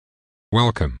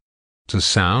Welcome to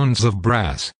Sounds of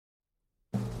Brass.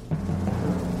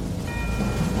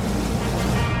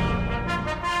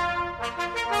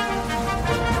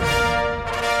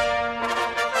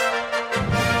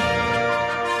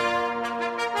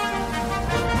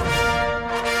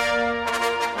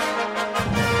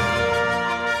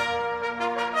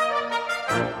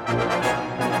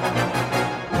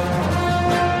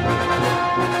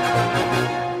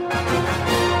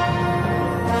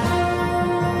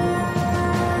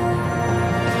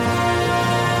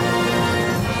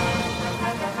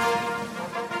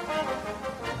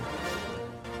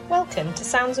 Welcome to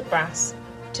Sounds of Brass.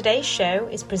 Today's show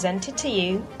is presented to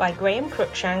you by Graham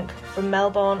Cruikshank from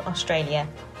Melbourne, Australia.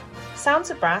 Sounds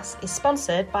of Brass is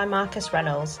sponsored by Marcus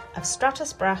Reynolds of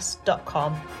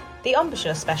stratusbrass.com, the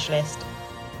embouchure specialist.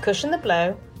 Cushion the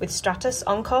blow with Stratus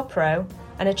Encore Pro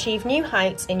and achieve new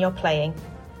heights in your playing.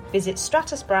 Visit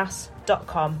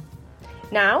stratusbrass.com.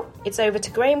 Now, it's over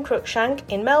to Graham Cruikshank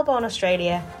in Melbourne,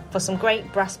 Australia for some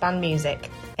great brass band music.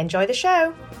 Enjoy the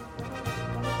show!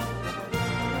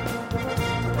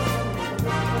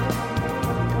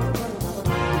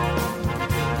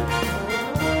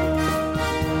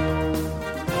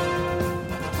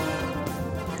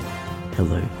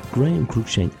 Hello, Graham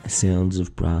Cruikshank, Sounds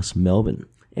of Brass, Melbourne,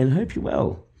 and I hope you're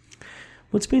well.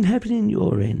 What's been happening in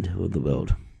your end of the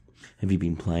world? Have you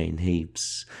been playing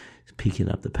heaps, picking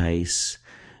up the pace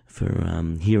for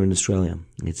here in Australia?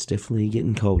 It's definitely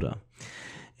getting colder,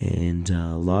 and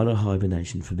a lot of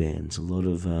hibernation for bands, a lot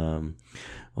of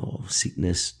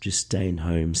sickness, just staying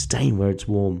home, staying where it's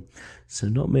warm. So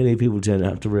not many people turn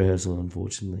up to rehearsal,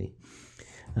 unfortunately.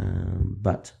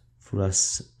 But for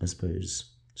us, I suppose,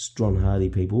 strong, hardy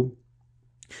people,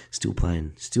 still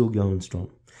playing, still going strong.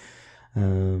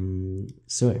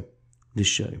 So, this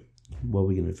show, what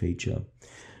we're going to feature,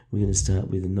 we're going to start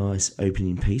with a nice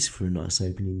opening piece for a nice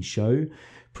opening show,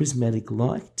 Prismatic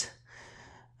Light.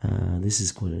 This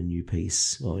is quite a new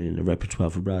piece in a repertoire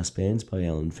for brass bands by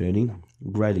Alan Fernie.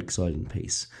 Great, exciting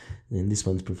piece. And this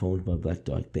one's performed by Black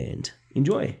Dyke Band.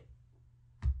 Enjoy!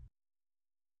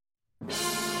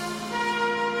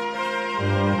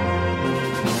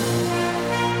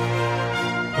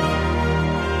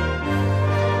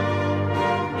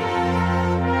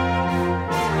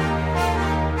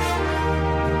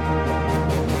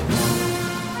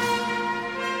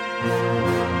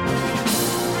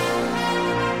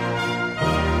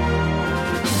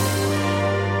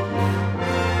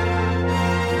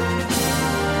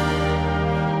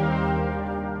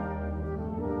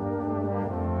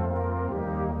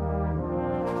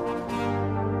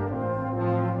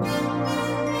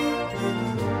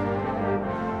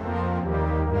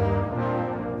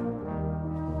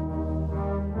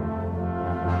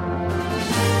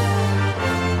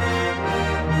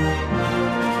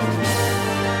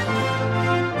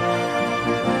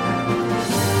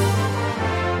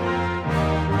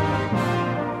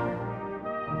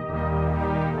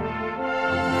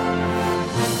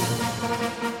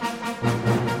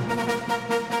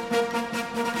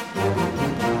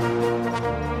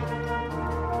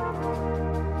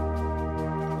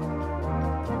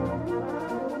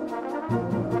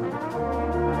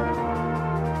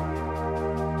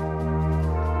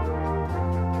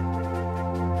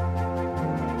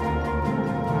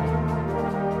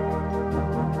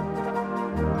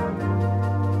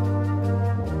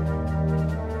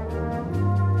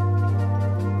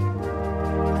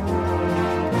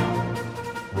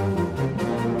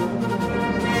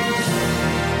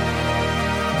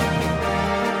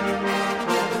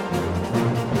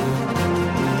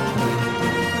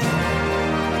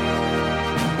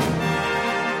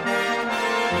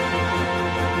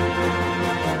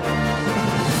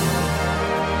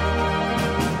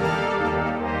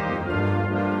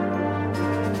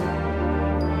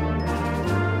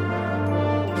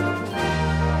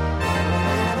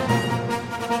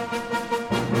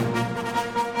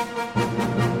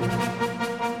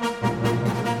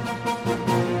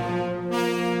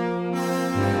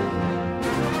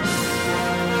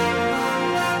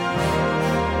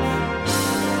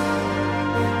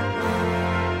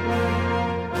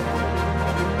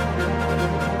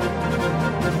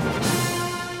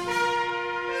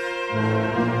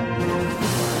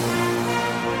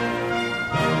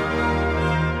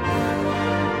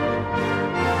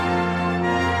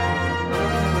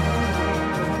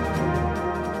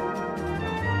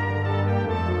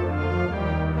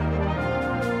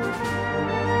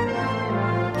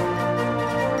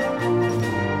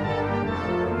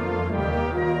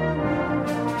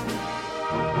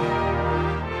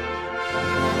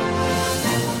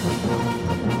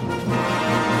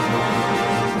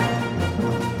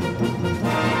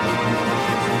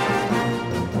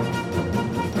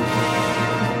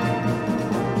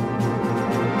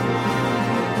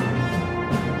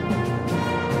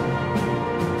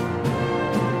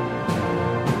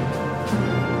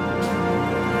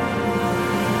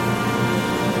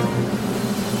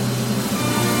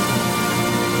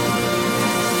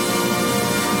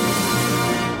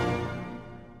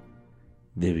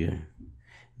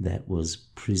 That was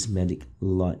Prismatic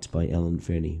Light by Alan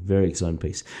Fernie. Very exciting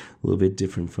piece. A little bit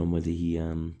different from what he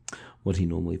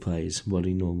normally plays, what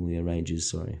he normally arranges,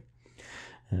 sorry.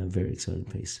 Very exciting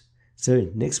piece. So,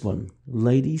 next one,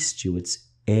 Lady Stewart's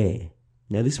Air.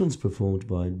 Now, this one's performed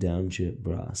by Downshire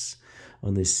Brass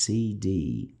on the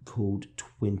CD called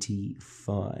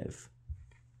 25.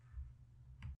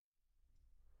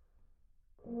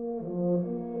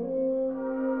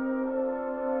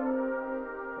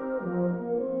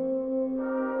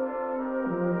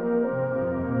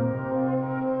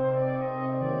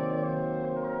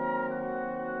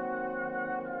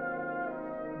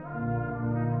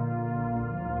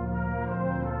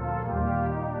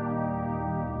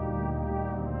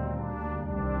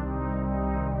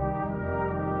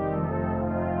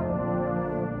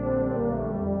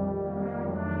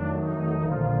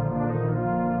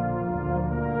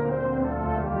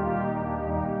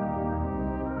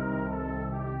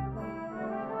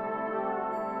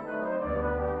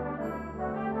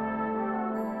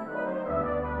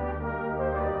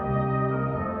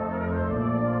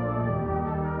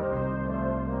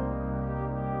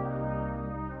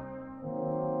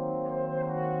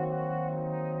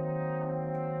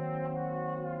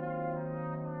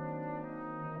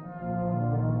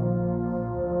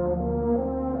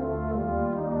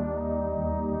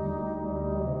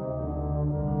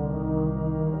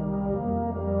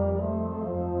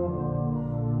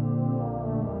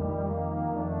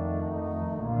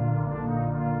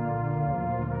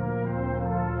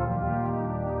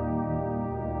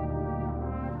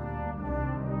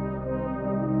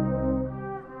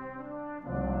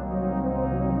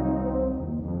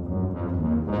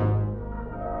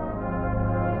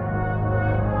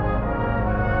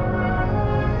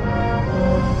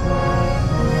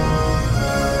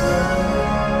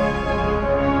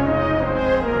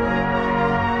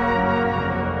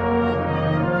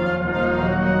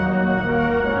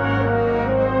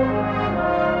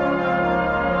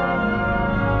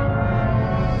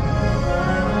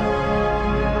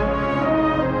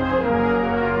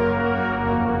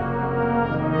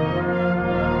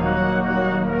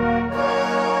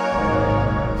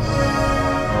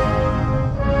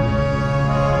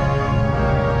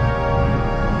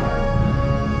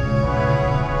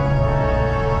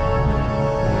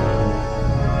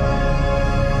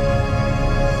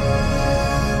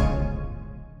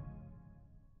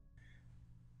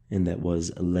 And that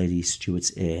was Lady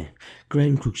Stewart's Air.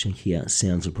 Graham Cruikshank here,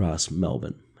 Sounds of Brass,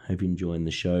 Melbourne. Hope you're enjoying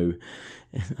the show.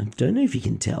 I don't know if you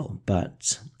can tell,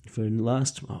 but for the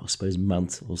last, I suppose,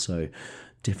 month or so,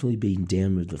 definitely been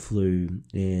down with the flu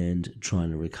and trying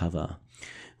to recover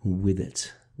with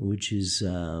it, which is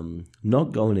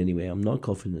not going anywhere. I'm not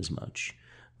coughing as much,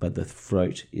 but the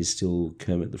throat is still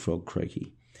Kermit the Frog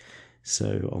croaky.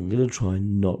 So I'm going to try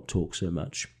and not talk so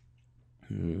much.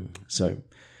 So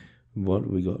what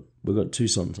we got? We've got two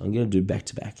songs. I'm going to do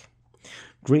back-to-back.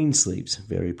 Green Sleeves,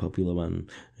 very popular one,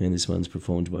 and this one's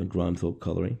performed by Grimethorpe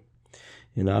Colliery.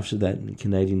 And after that, the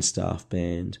Canadian staff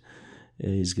band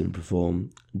is going to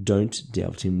perform Don't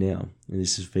Doubt Him Now, and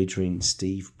this is featuring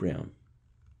Steve Brown.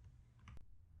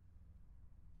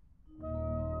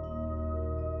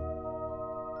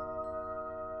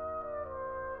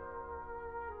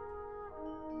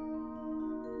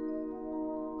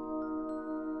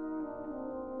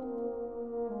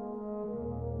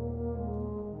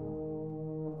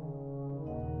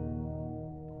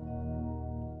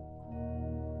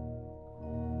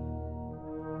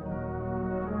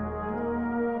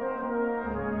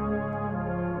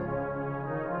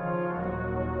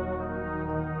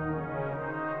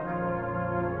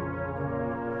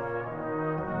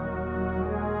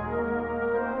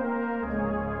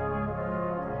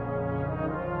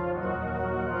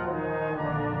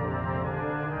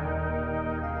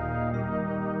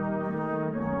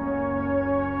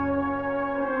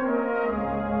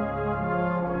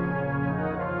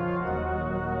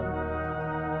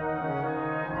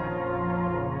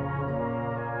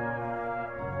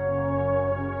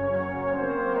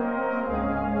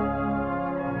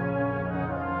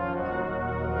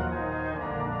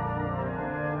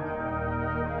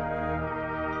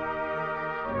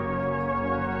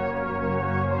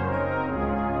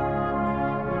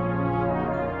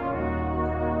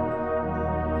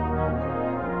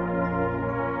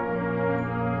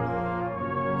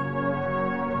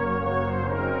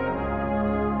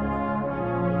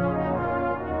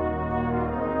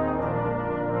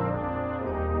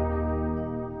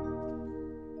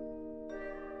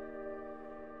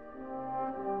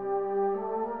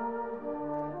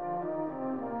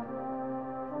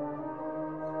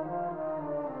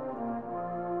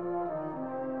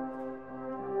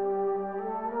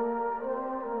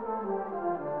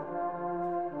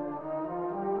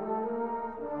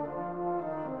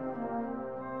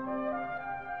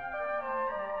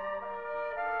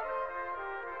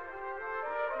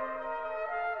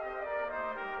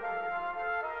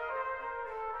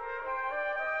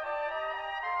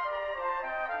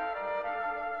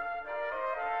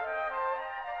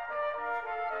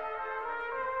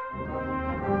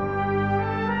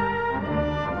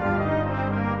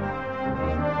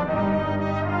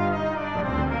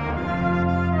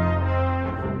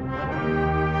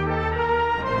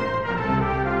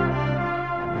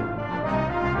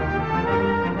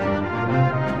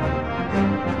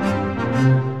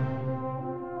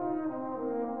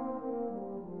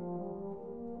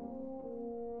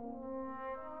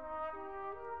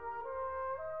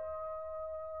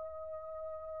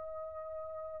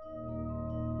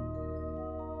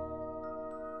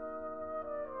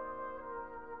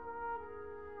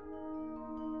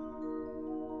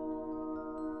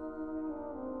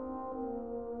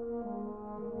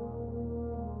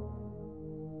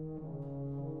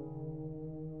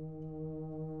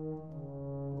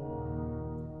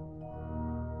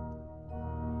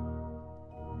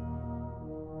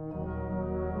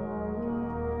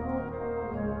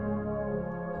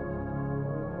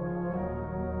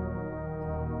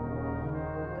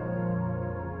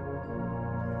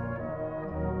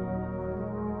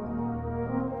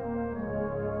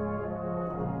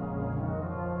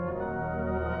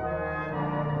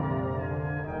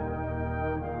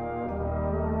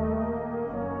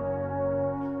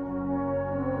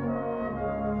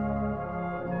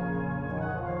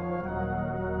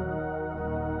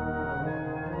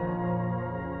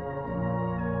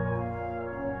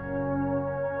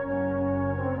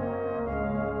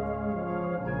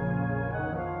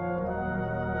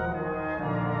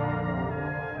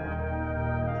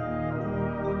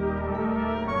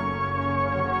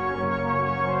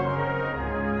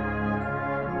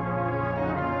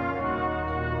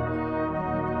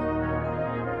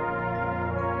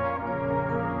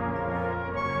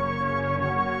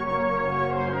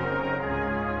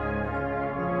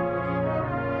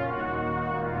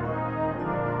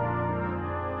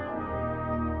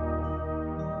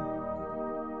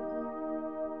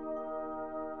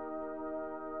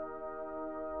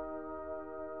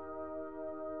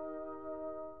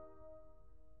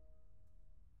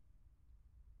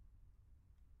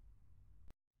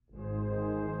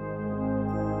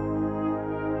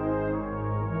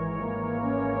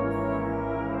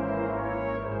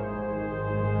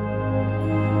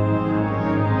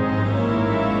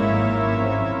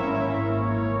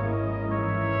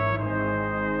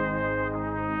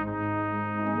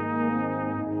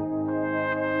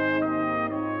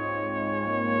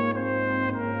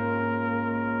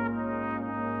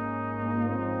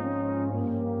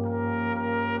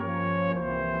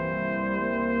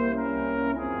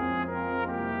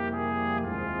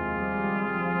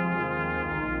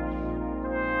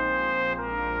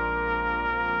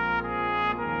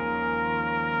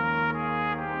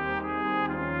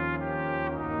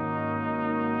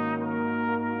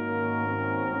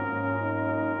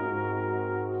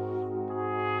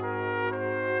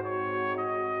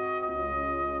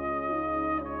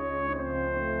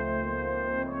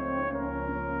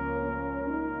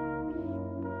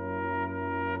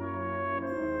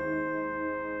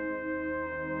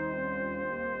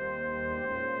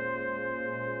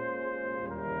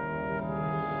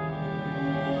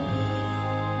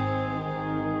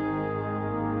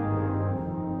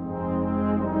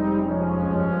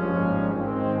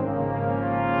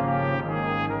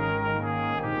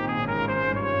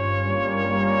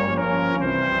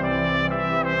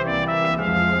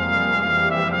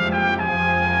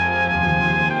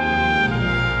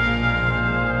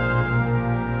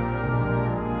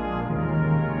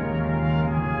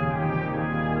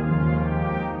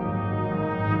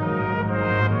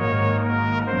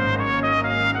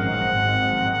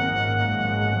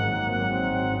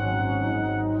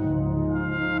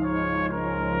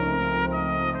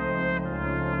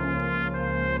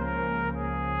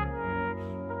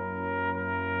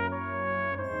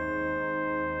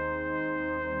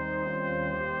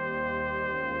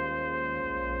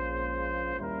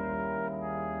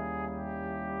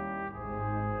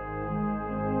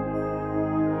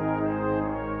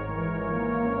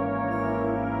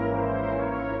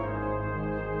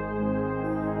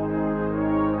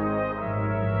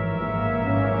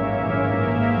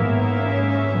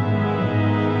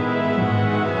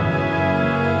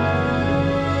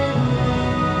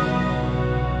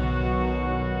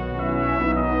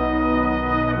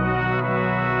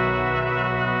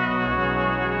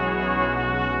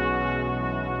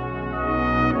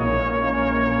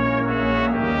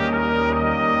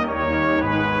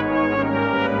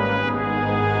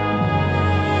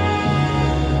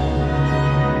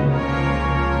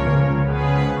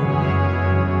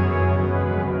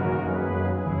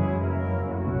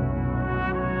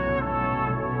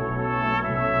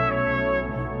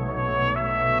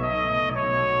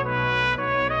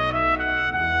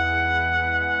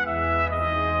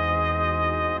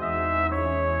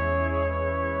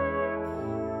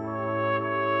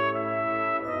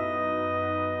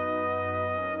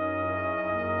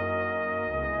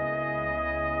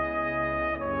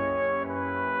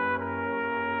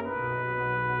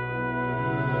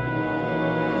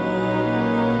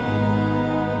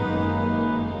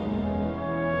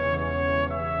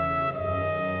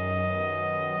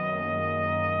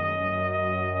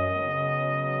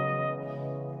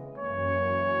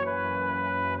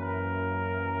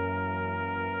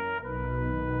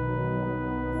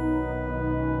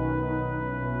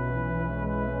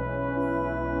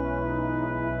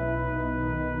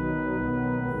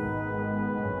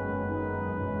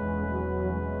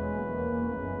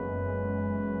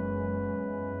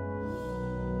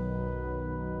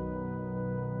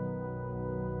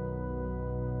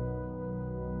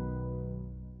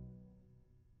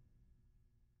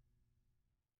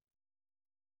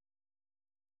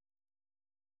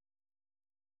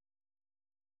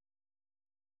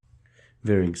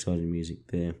 Very exciting music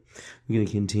there. We're going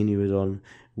to continue it on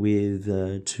with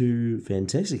two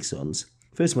fantastic songs.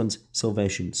 First one's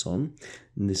Salvation Song,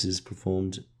 and this is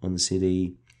performed on the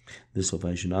CD The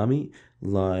Salvation Army,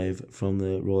 live from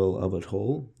the Royal Albert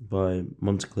Hall by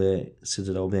Montclair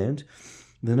Citadel Band.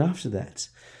 Then after that,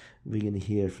 we're going to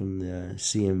hear from the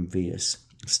CMVS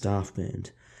staff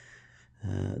band,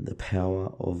 The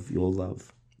Power of Your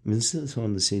Love. And this is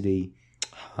on the CD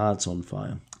Hearts on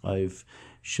Fire. I've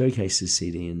showcased this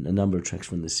CD and a number of tracks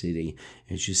from the CD.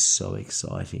 It's just so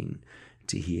exciting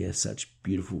to hear such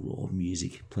beautiful raw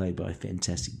music played by a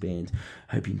fantastic band.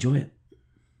 Hope you enjoy it.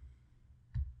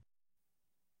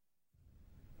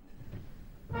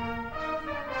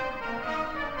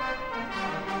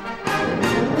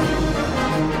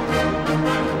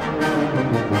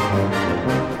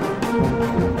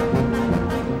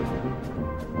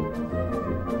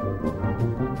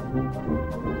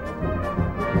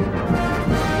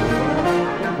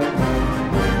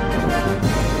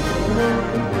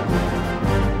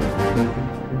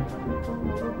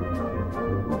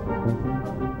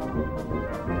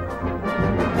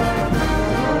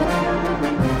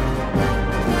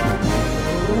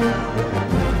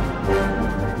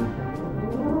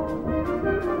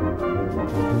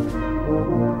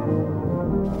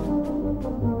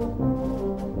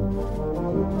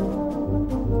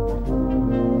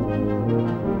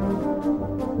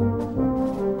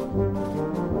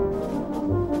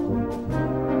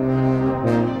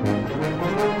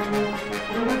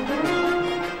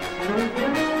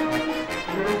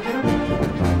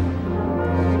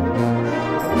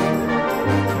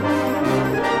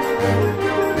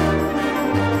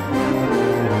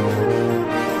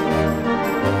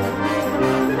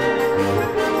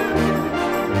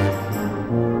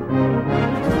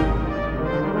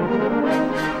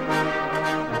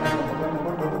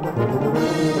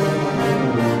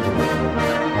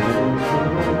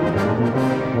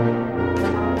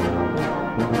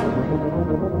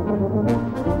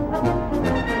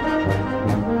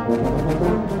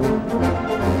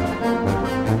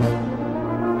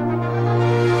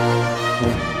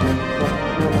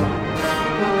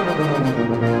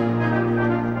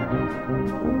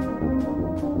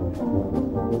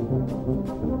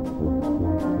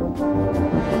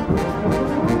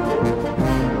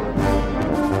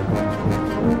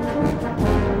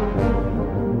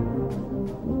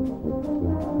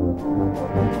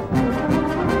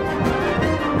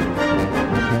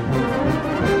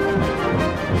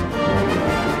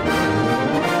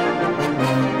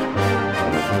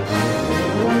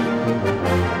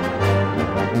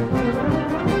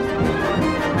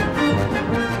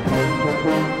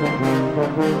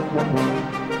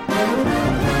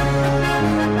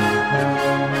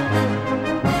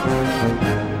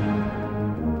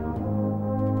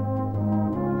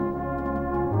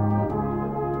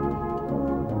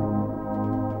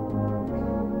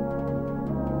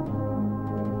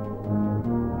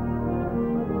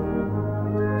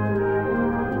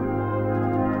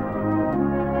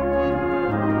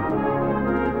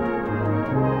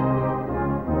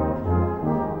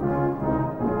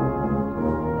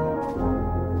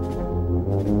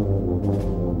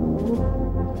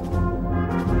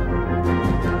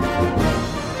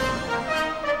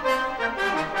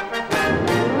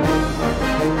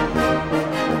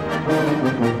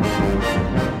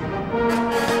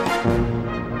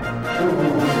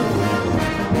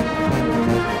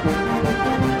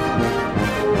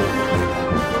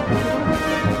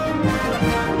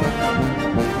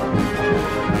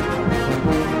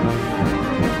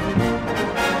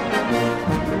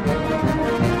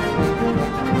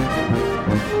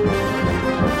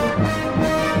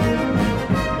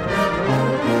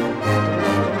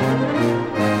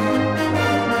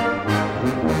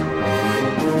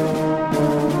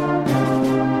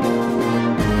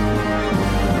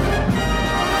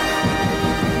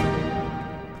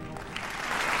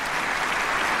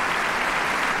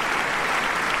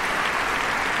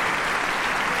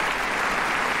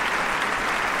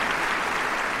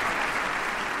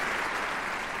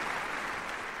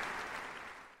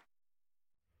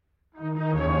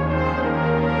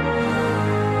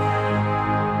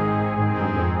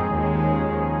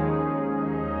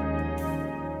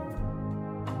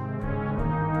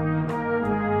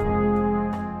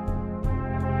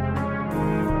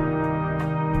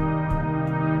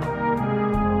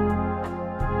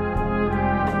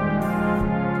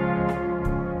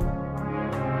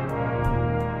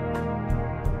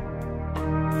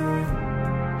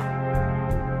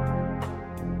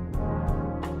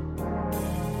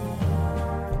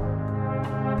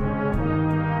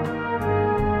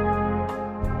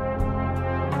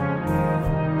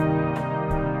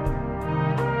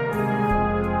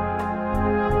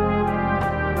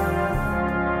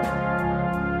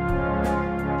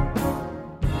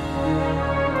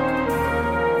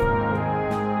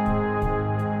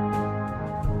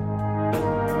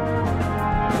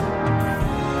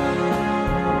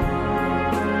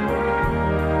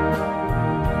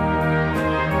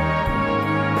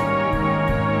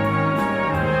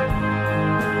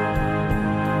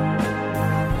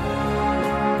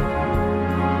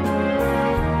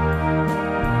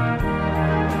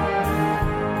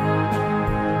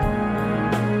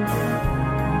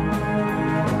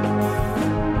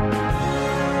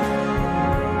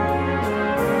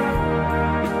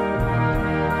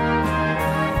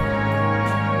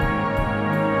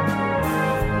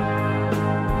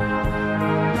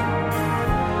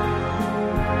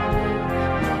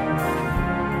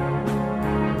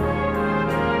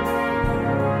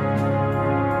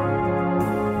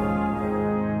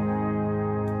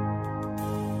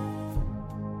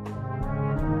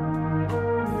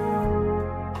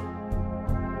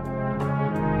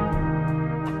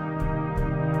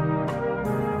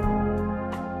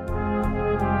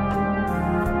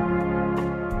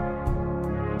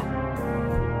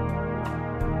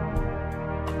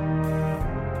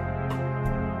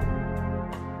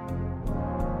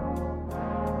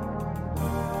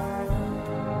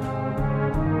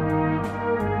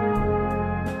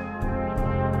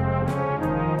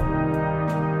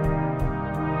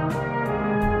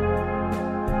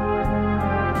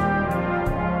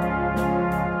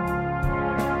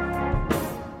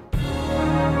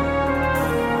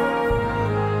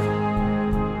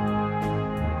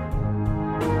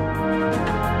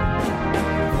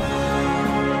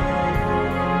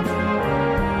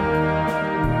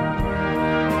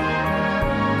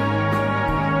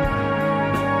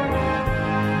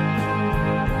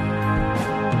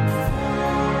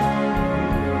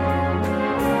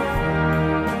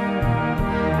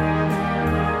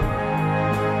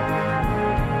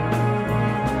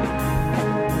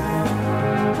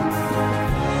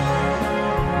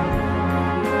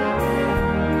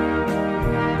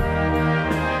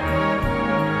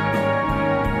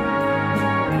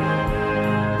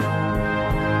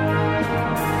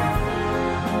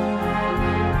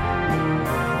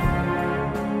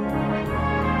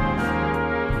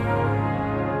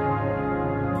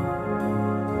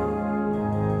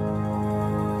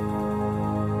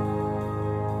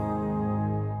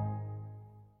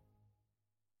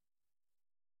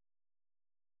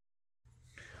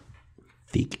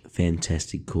 thick,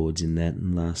 fantastic chords in that.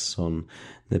 And last song,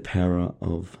 The Power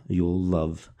of Your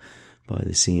Love by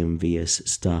the CMVS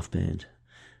Staff Band.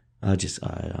 I just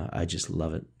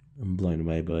love it. I'm blown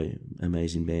away by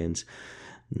amazing bands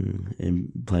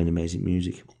and playing amazing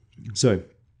music. So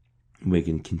we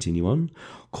can continue on.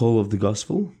 Call of the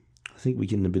Gospel. I think we're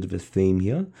getting a bit of a theme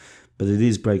here, but it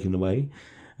is breaking away.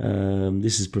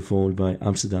 This is performed by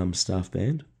Amsterdam Staff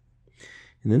Band.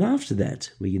 And then after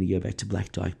that, we're going to go back to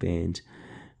Black Dyke Band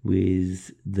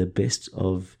with the best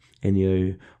of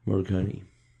Ennio Morricone.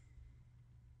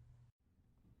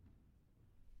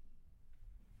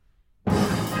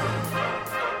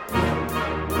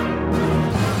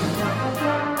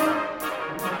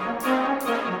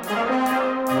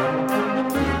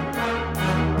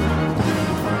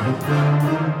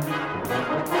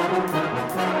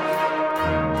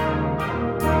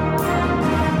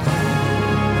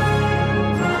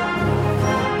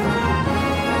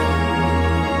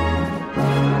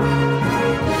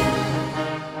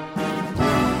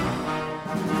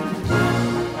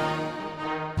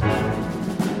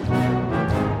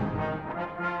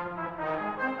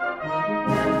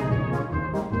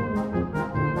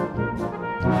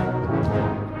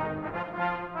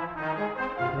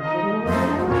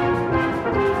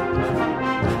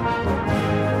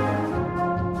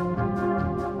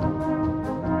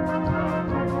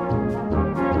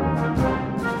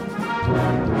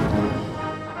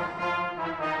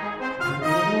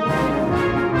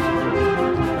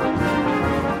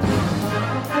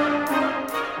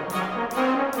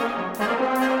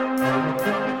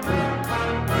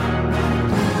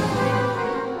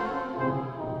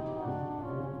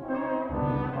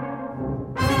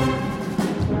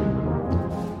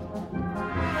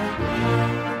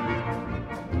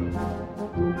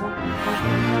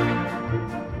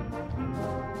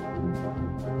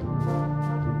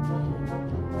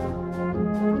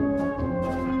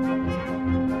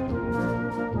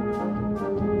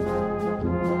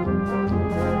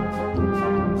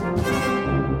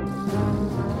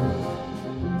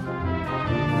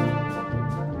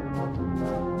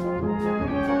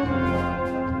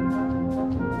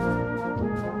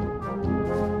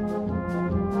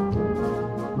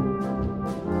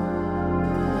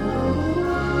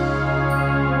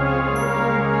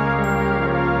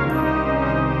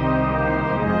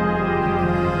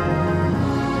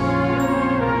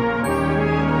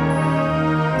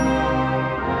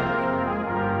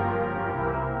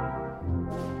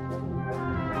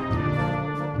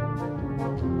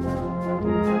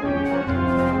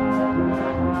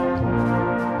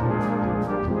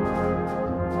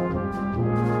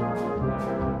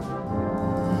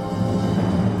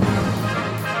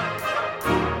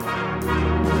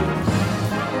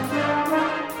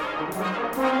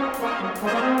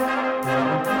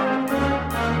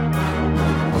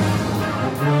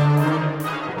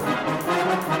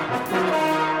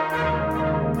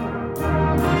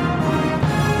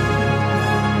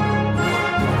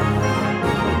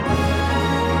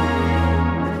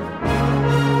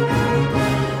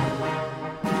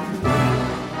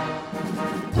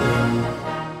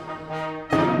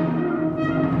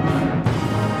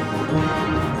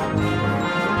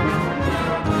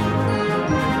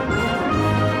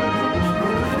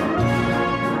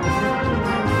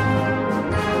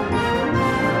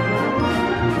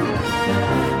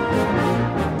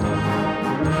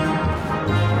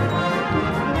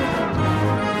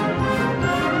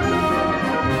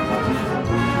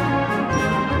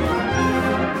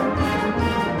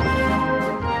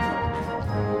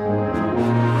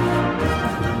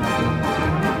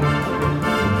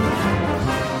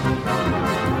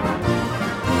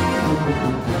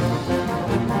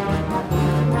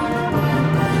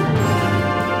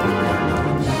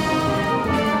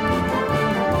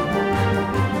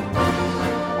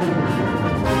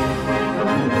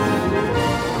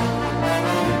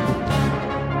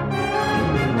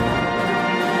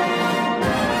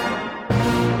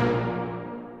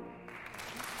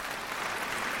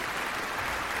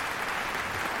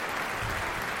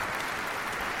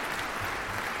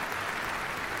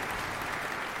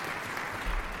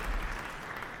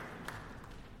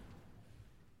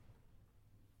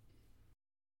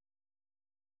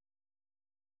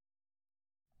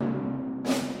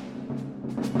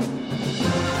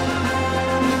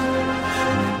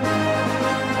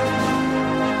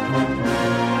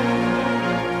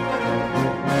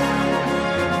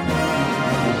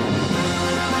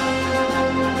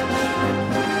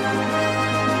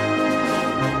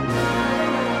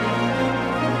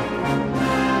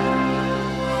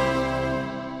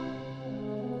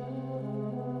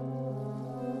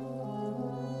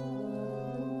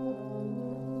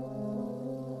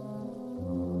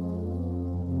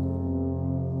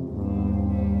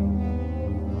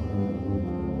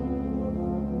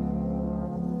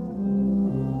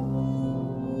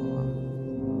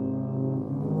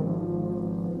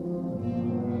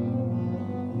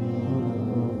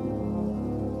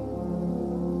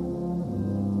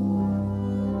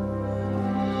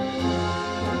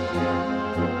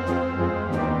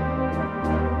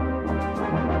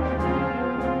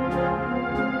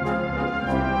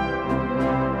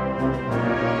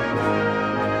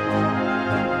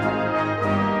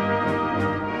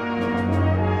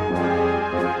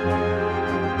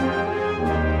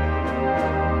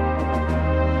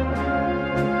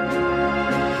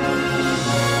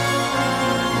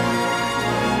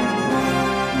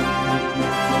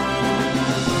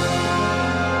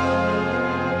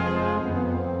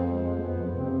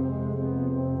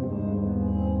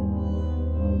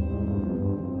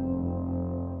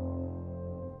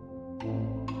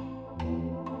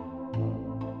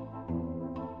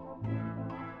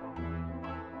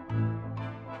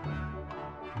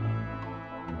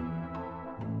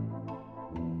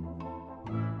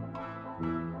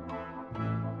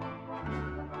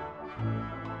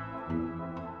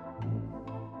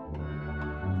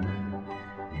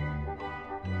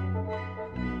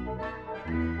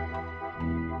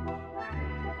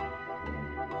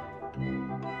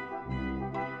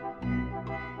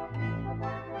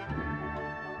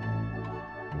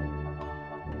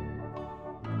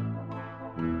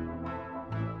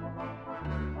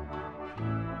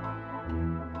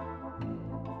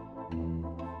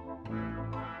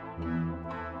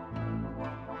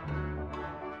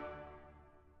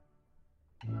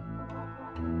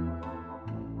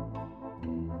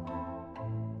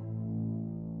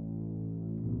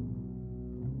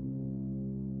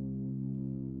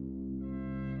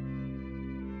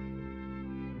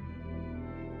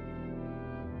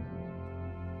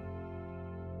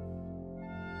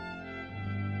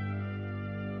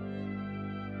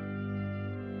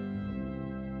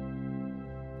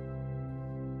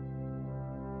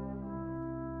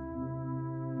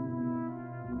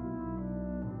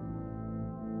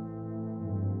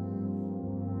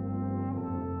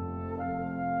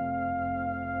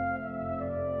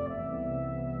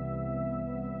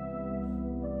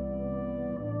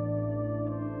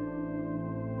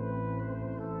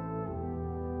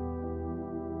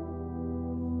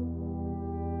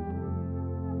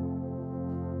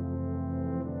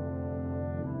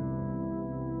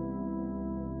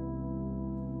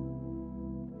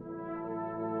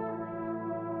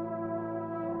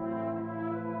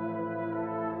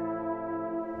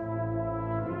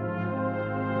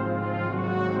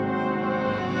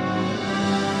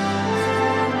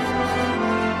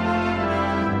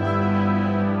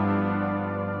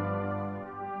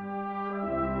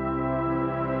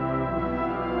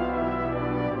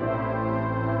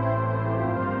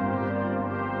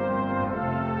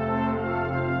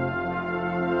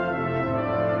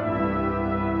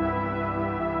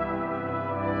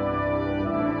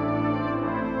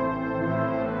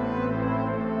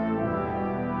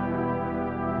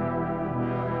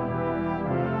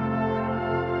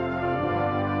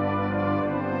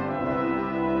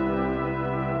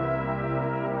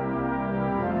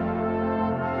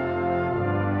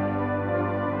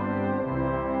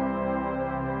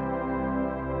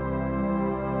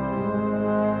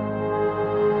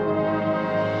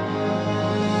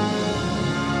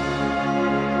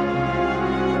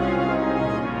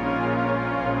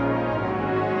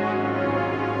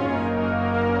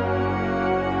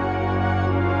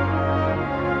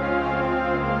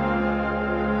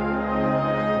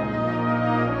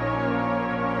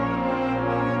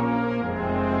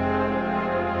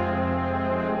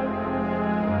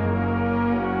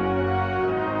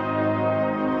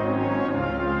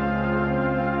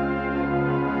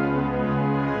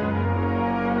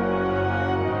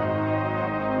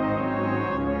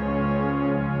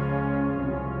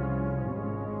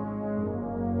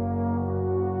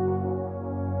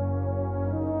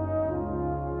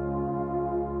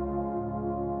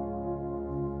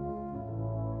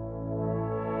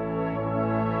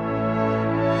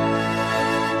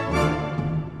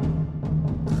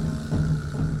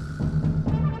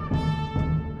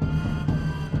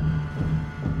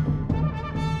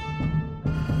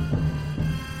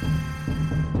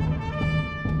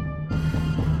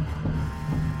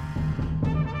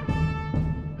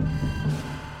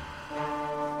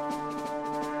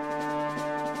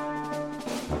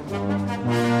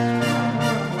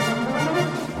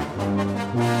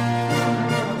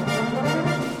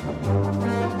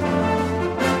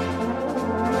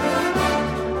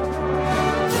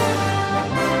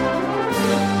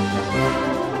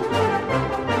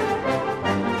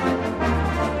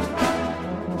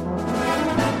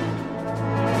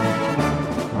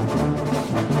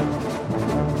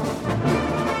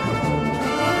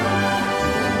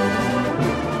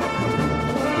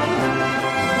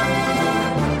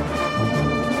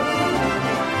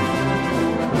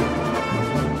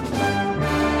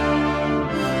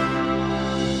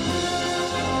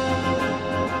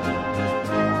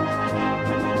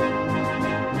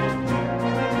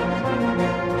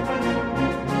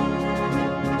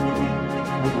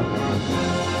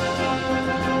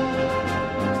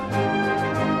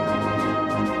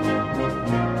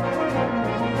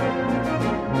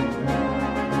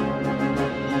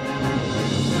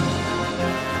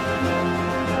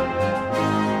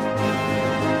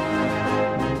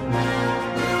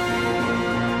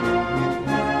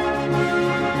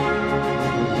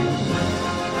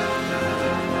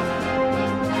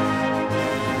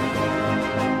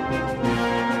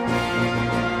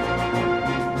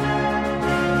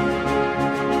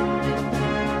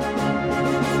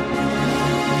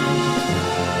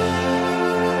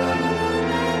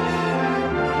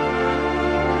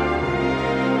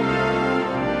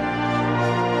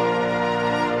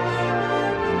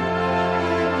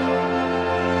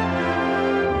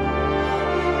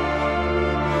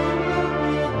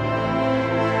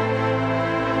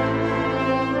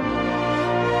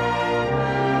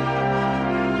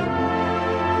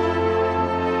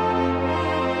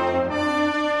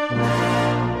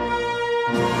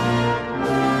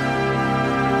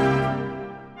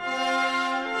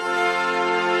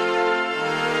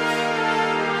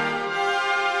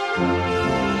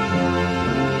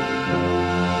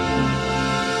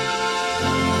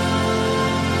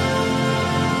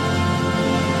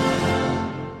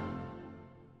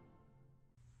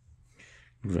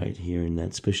 Great hearing that,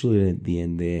 especially at the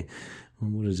end there.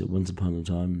 What is it? Once Upon a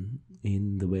Time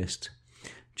in the West.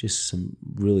 Just some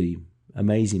really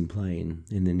amazing playing,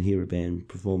 and then hear a band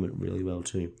perform it really well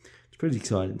too. It's pretty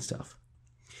exciting stuff.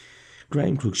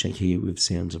 Graham Cruikshank here with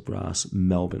Sounds of Brass,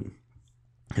 Melbourne.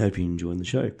 Hope you're enjoying the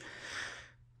show.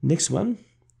 Next one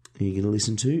you're going to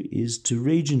listen to is To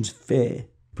Regions Fair,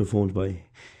 performed by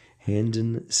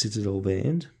Handon Citadel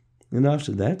Band. And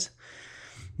after that,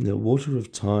 The Water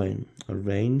of Time,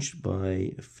 arranged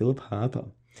by Philip Harper.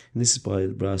 And this is by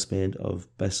the brass band of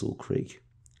Basil Creek.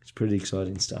 It's pretty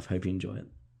exciting stuff. Hope you enjoy it.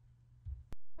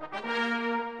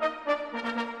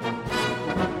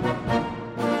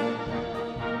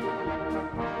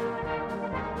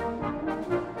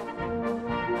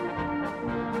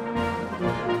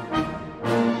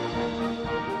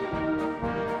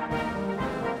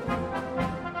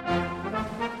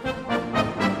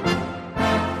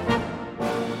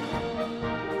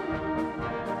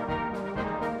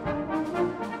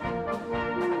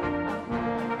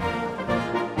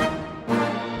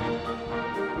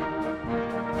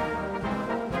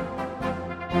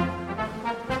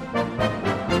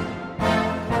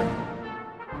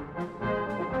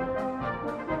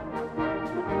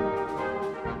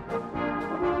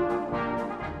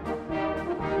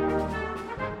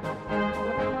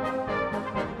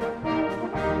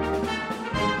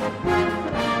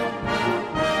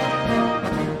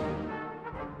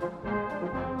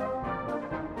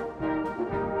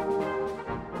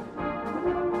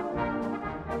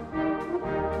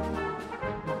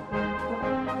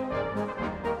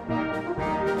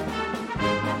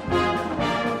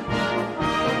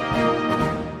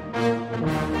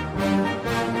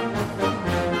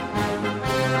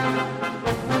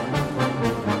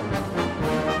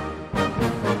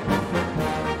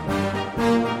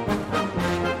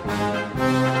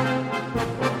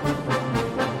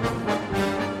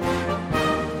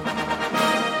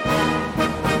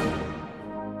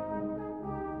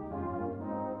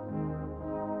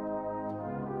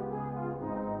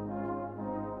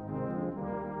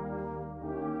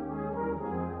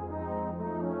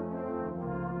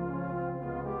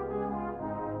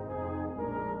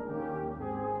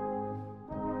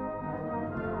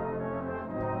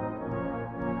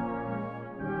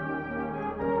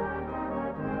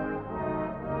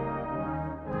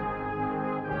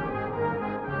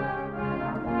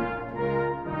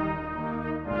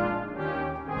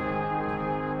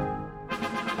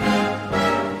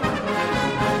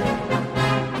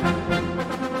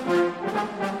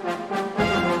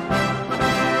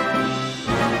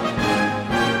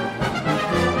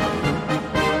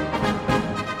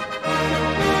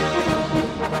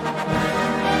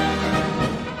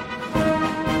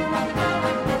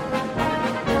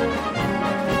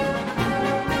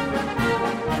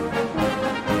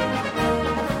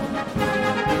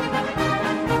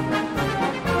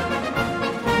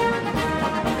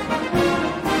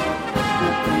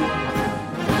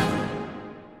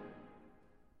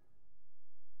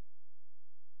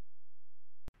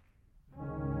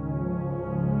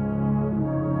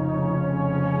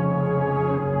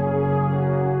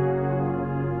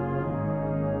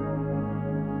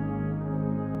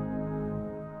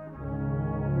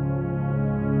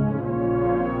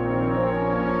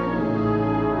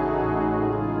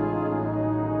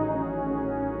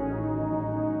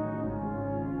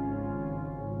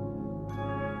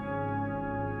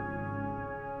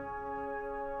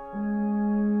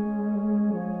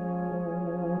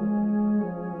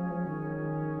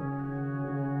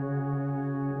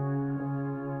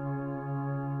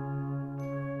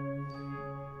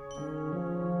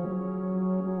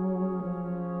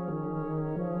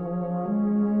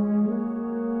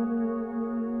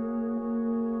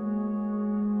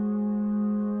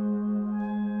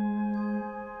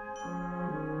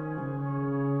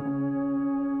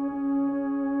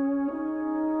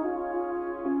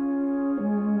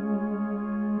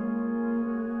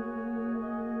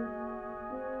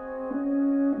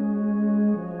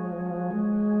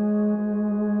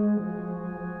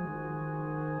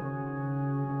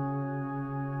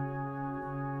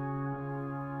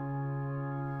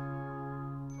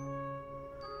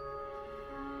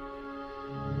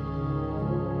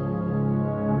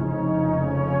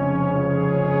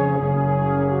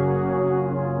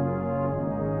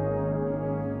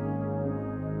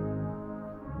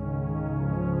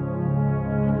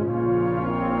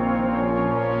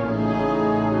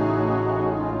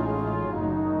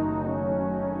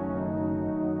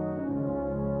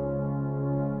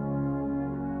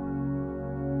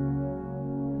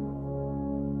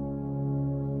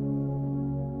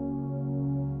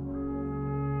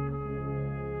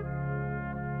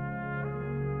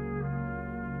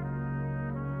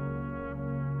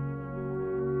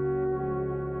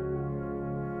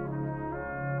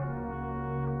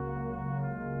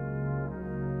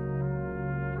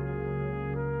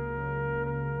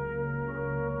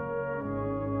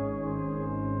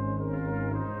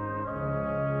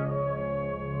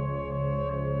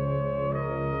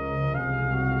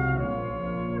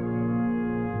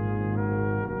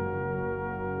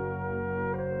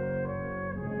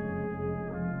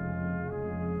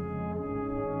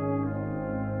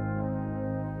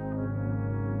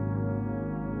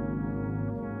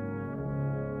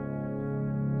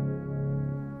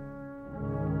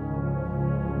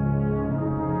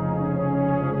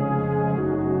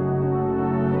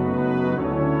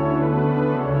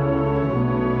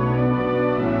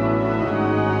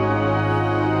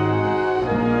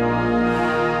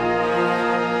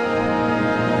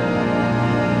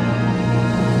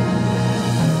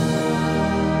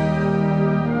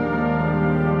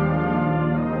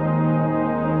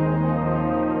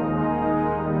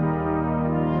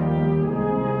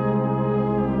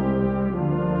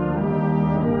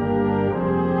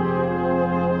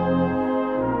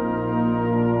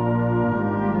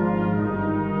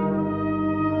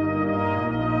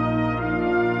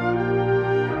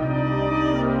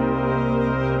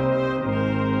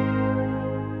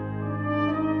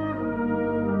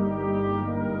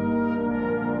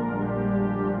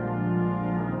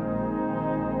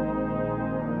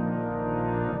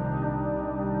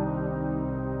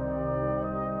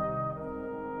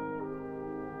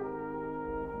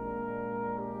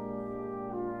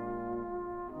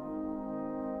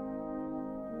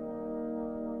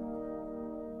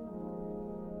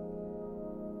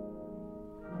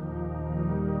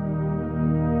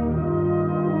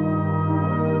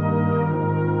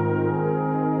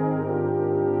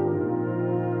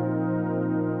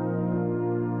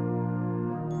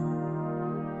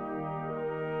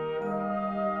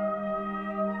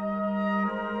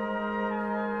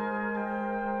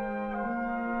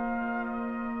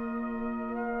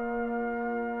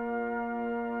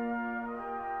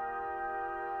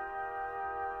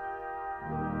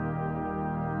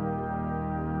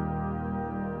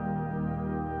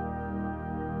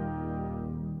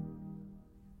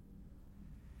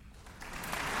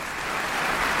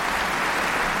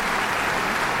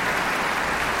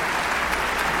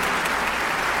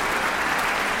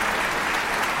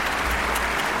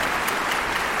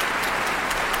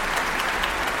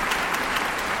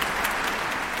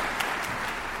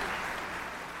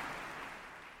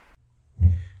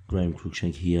 Graham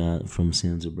Cruikshank here from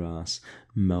Sounds of Brass,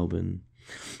 Melbourne.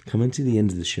 Coming to the end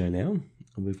of the show now.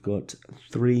 We've got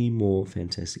 3 more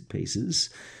fantastic pieces.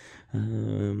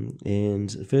 And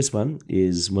the first one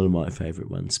is one of my favourite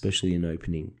ones, especially in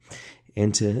opening.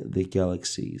 Enter the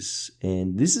Galaxies.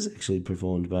 And this is actually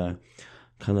performed by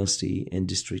Carnoustie and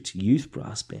District Youth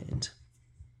Brass Band.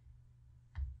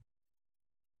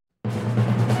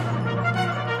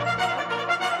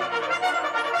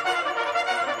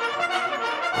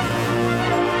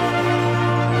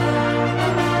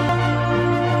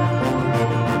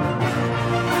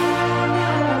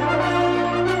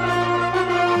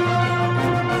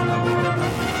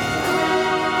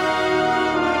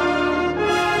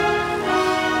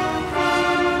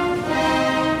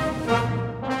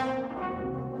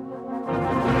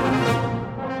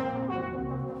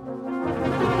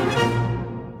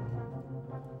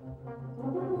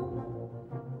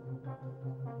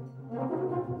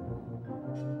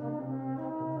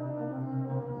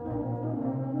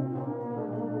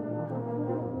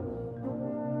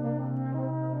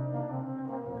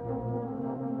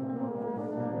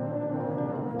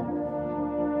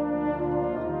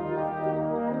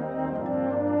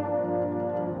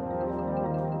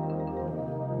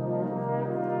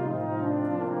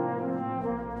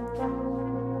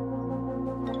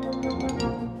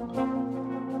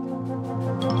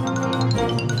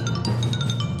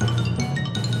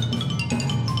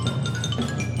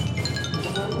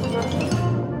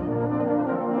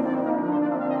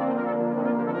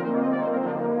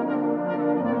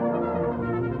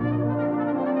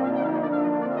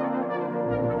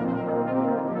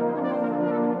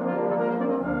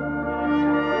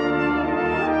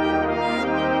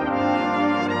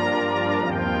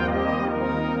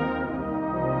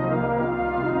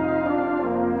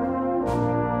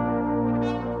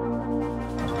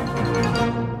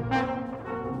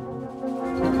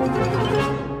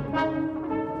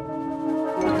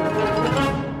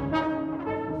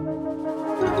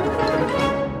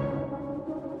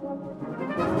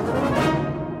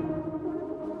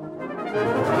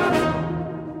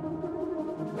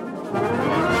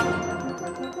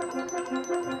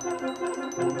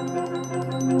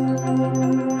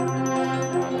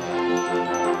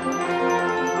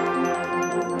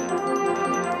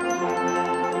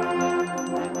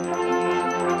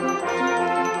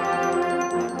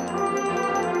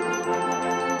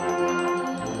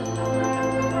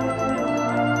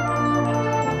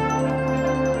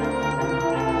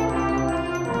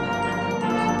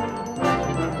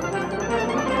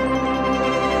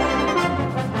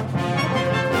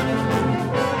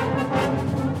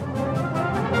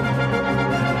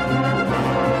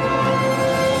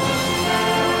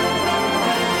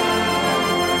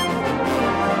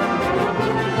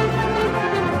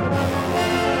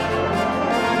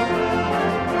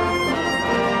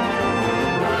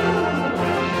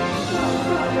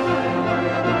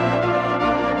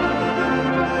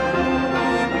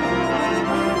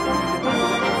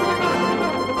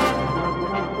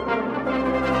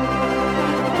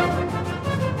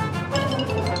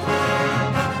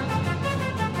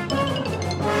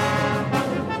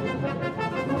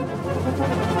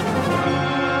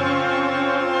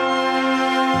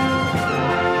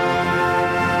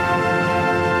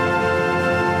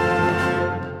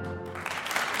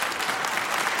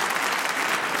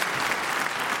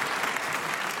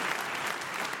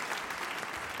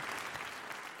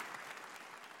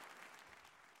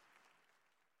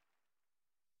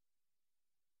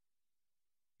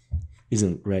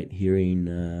 Isn't it great hearing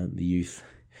the youth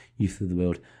of the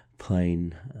world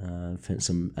playing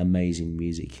some amazing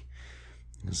music?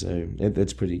 So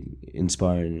that's pretty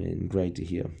inspiring and great to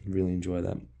hear. Really enjoy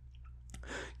that.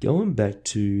 Going back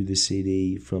to the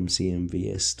CD from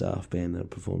CMVS staff band that I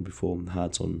performed before,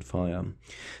 Hearts on Fire.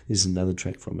 This is another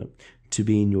track from it, To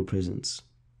Be in Your Presence.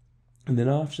 And then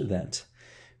after that,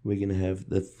 we're going to have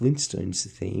the Flintstones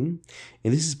theme,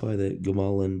 and this is by the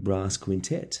Gamelan Brass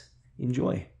Quintet.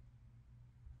 Enjoy.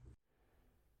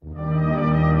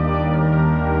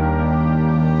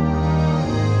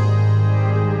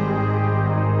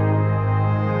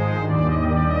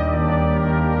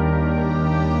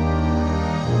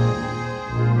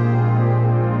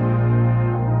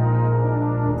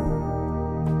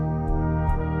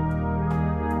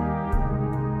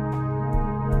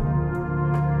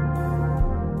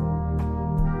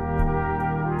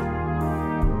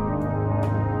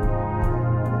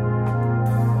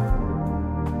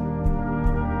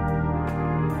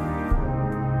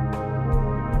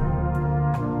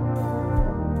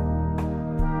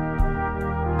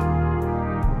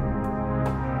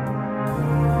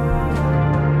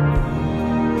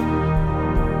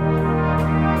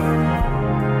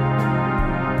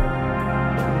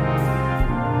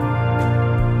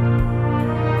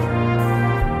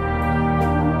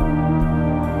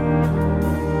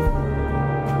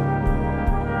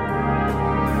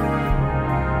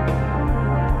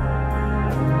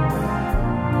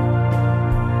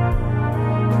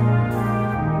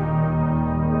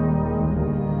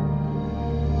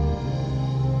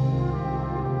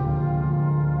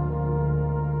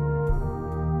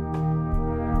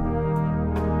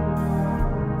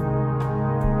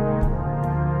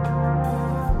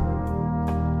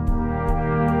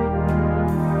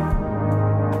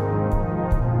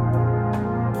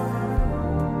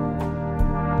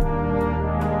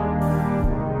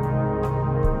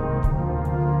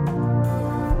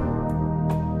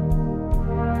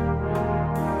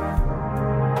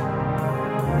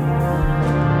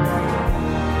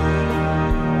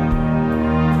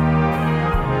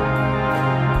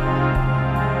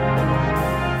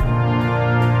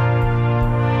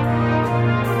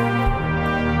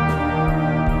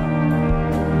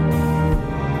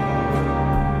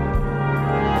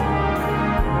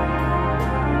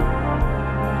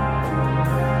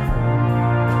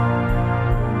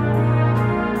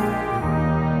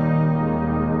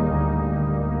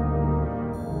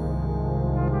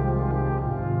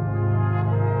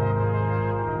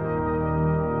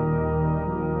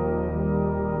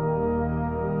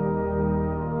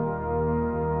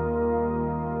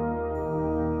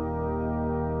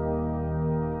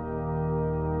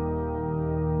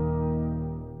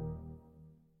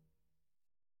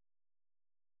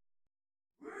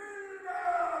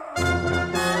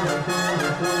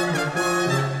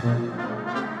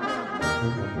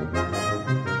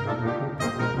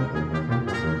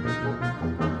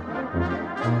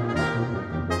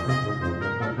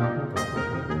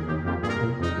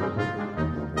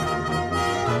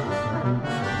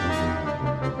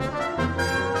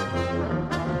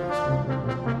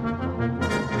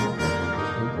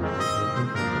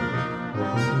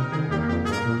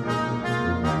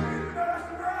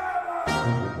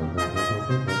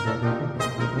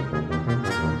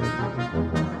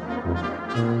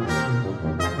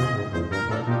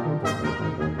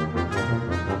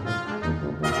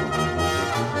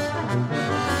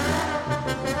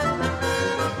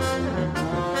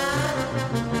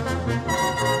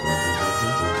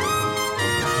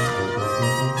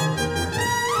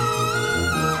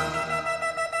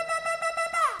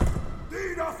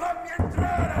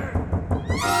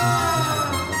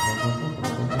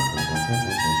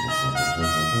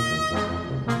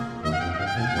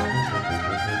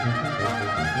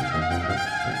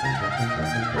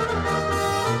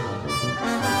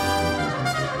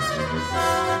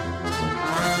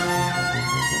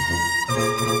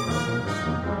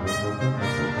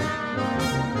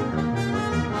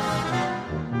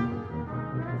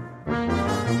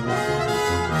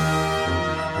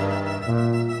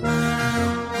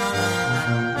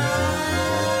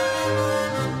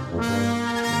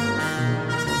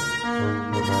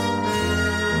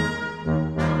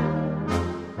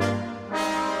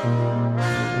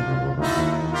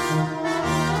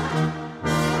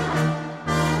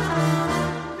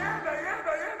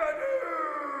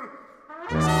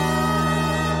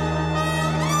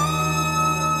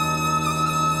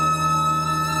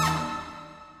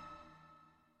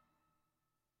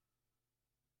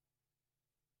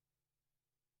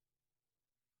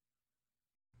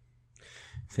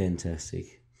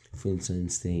 Fantastic.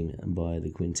 Flintstones theme by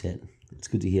the quintet. It's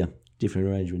good to hear. Different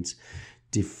arrangements,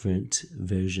 different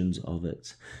versions of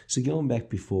it. So going back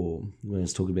before, when I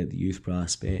was talking about the youth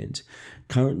brass band,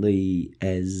 currently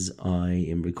as I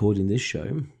am recording this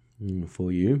show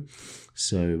for you,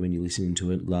 so when you're listening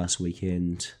to it last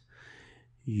weekend,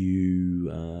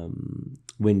 when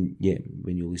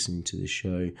you're listening to the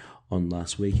show on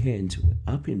last weekend,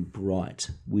 up in Bright,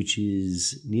 which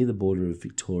is near the border of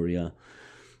Victoria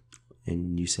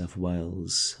and New South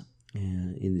Wales,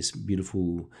 in this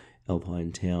beautiful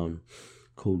alpine town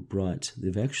called Bright,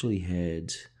 they've actually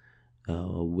had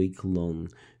a week-long,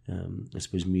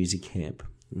 music camp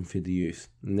for the youth,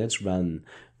 and that's run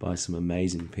by some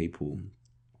amazing people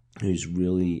who's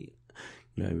really,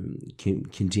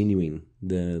 continuing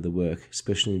the work,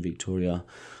 especially in Victoria,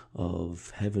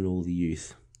 of having all the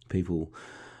youth people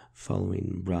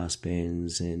following brass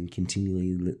bands and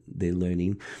continually their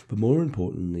learning, but more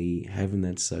importantly, having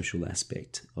that social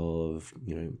aspect of,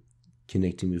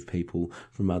 connecting with people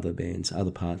from other bands,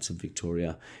 other parts of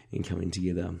Victoria, and coming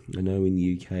together. I know in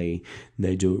the UK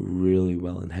they do it really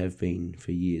well and have been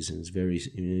for years, and it's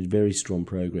very strong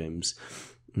programs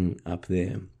up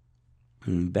there.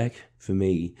 Back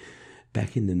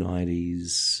in the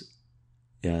 90s,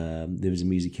 there was a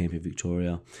music camp in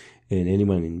Victoria, and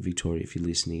anyone in Victoria, if you're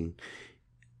listening,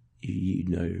 you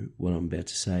know what I'm about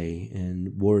to say.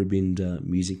 And Warrabinda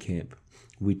Music Camp,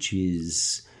 which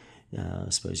is, I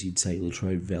suppose you'd say,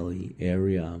 Latrobe Valley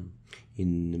area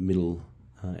in the middle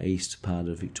east part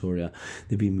of Victoria,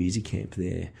 there'd be a music camp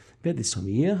there about this time of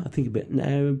year. I think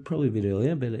probably a bit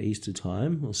earlier, about Easter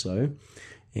time or so,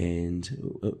 and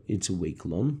it's a week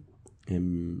long,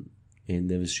 and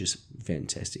that was just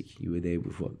fantastic. You were there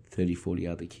with 30, 40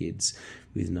 other kids,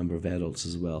 with a number of adults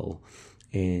as well,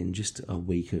 and just a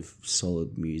week of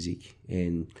solid music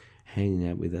and hanging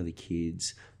out with other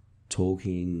kids,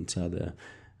 talking to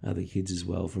other kids as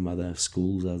well from other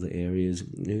schools, other areas.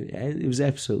 It was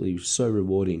absolutely so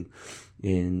rewarding,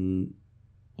 and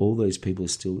all those people are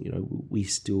still, we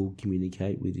still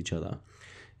communicate with each other,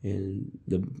 and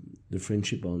the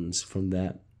friendship bonds from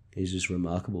that is just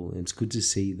remarkable. And it's good to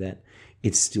see that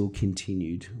it's still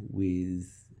continued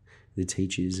with the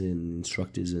teachers and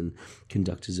instructors and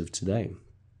conductors of today.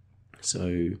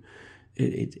 So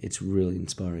it's really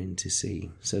inspiring to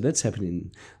see. So that's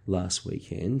happening last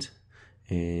weekend,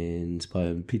 and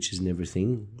by pictures and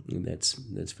everything, that's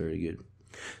very good.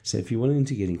 So if you're wanting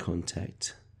to get in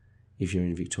contact, if you're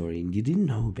in Victoria and you didn't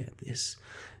know about this,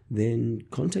 then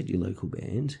contact your local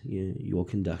band, your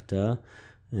conductor,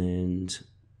 and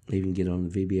even get on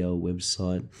the VBL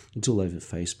website. It's all over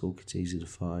Facebook. It's easy to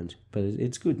find, but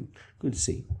it's good to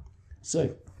see.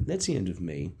 So that's the end of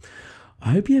me.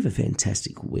 I hope you have a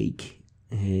fantastic week,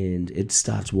 and it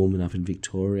starts warming up in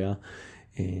Victoria,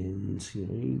 and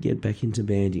you get back into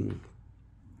banding.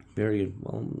 Very good.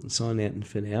 Well, sign out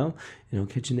for now, and I'll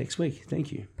catch you next week.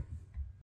 Thank you.